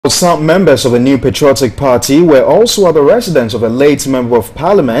Some members of the New Patriotic Party were also at the residence of a late member of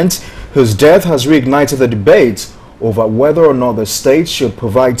parliament whose death has reignited the debate over whether or not the state should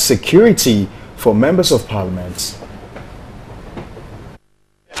provide security for members of parliament.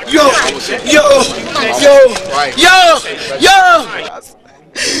 Yo!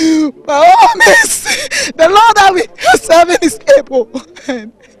 My homies, the Lord that we are serving is able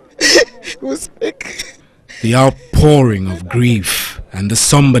and He will speak. The outpouring of grief and the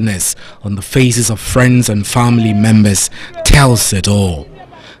somberness on the faces of friends and family members tells it all.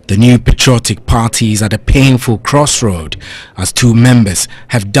 The New Patriotic Party is at a painful crossroad as 2 members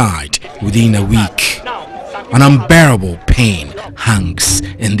have died within a week. An unbearable pain hangs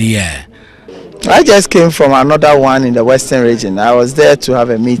in the air. I just came from another one in the Western region. I was there to have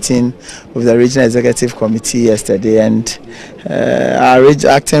a meeting with the Regional Executive Committee yesterday, and our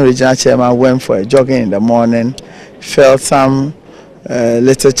acting regional chairman went for a jogging in the morning, felt some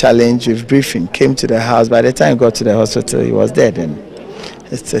little challenge with breathing, came to the house. By the time he got to the hospital, he was dead. And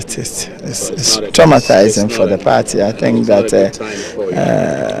it's traumatizing for the party. I think that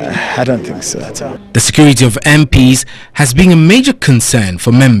I don't think so at all. The security of MPs has been a major concern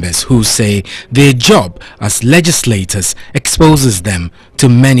for members who say their job as legislators exposes them to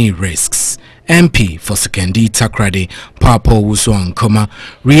many risks. MP for Sekendi Takrade, Papo Wusuankoma,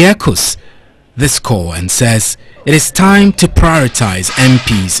 re-echoes this call and says it is time to prioritize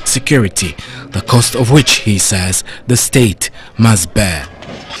MPs' security, the cost of which, he says, the state must bear.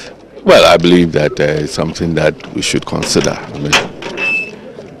 Well, I believe that it's something that we should consider. I mean,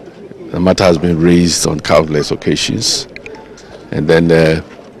 the matter has been raised on countless occasions, and then the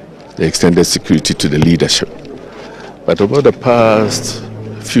extended security to the leadership. But over the past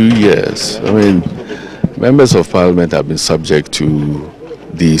few years, I mean, members of parliament have been subject to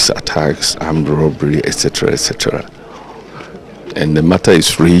these attacks, armed robbery, etc., etc. And the matter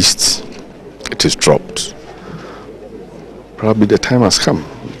is raised, it is dropped. Probably the time has come,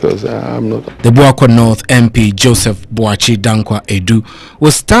 because I'm not... The Abuakwa North MP Joseph Boachi Dankwa Edu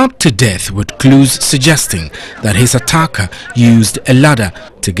was stabbed to death with clues suggesting that his attacker used a ladder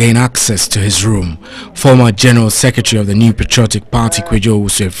to gain access to his room. Former General Secretary of the New Patriotic Party, Kwejo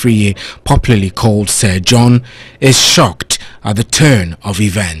Usefriye, popularly called Sir John, is shocked at the turn of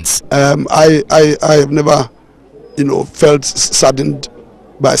events. I have never, felt saddened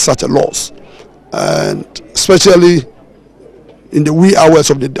by such a loss, and especially in the wee hours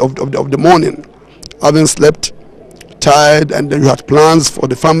of the morning, having slept, tired, and then you had plans for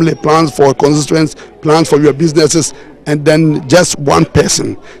the family, plans for constituents, plans for your businesses, and then just one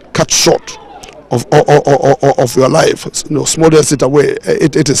person cut short of your life, smothers it away.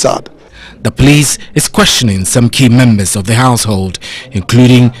 It is sad. The police is questioning some key members of the household,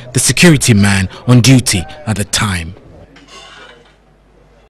 including the security man on duty at the time.